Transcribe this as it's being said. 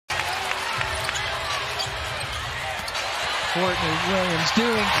Courtney Williams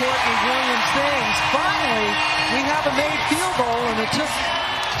doing Courtney Williams things. Finally, we have a made field goal, and it took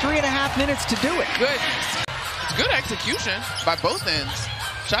 3.5 minutes to do it. Good. It's good execution by both ends.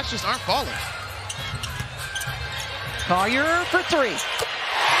 Shots just aren't falling. Collier for three.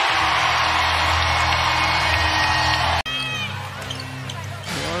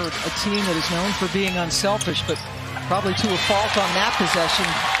 They're a team that is known for being unselfish, but probably to a fault on that possession.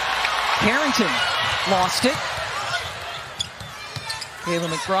 Carrington lost it.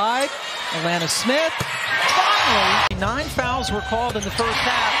 Kayla McBride, Alana Smith. Finally, 9 fouls were called in the first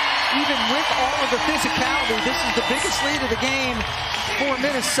half. Even with all of the physicality, this is the biggest lead of the game for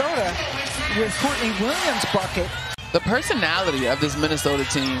Minnesota with Courtney Williams' bucket. The personality of this Minnesota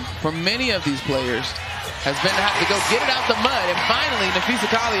team, for many of these players, has been to have to go get it out the mud. And finally, Nafisa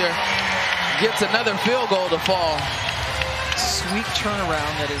Collier gets another field goal to fall. Sweet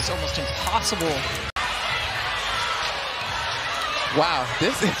turnaround that is almost impossible. Wow,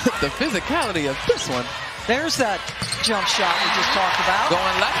 this is the physicality of this one. There's that jump shot we just talked about.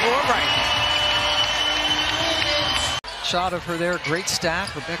 Going left or right. Shot of her there, great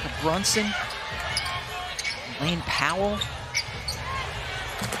staff. Rebecca Brunson. Lane Powell.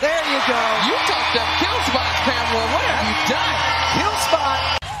 There you go. You talked up kill spots, Pamela. What have you done? Kill spot.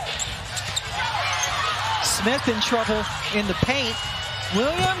 Smith in trouble in the paint.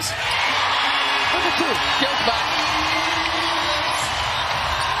 Williams with a two. Kill spot.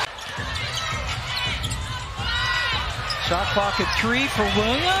 Shot clock at 3 for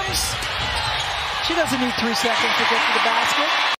Williams. She doesn't need 3 seconds to get to the basket.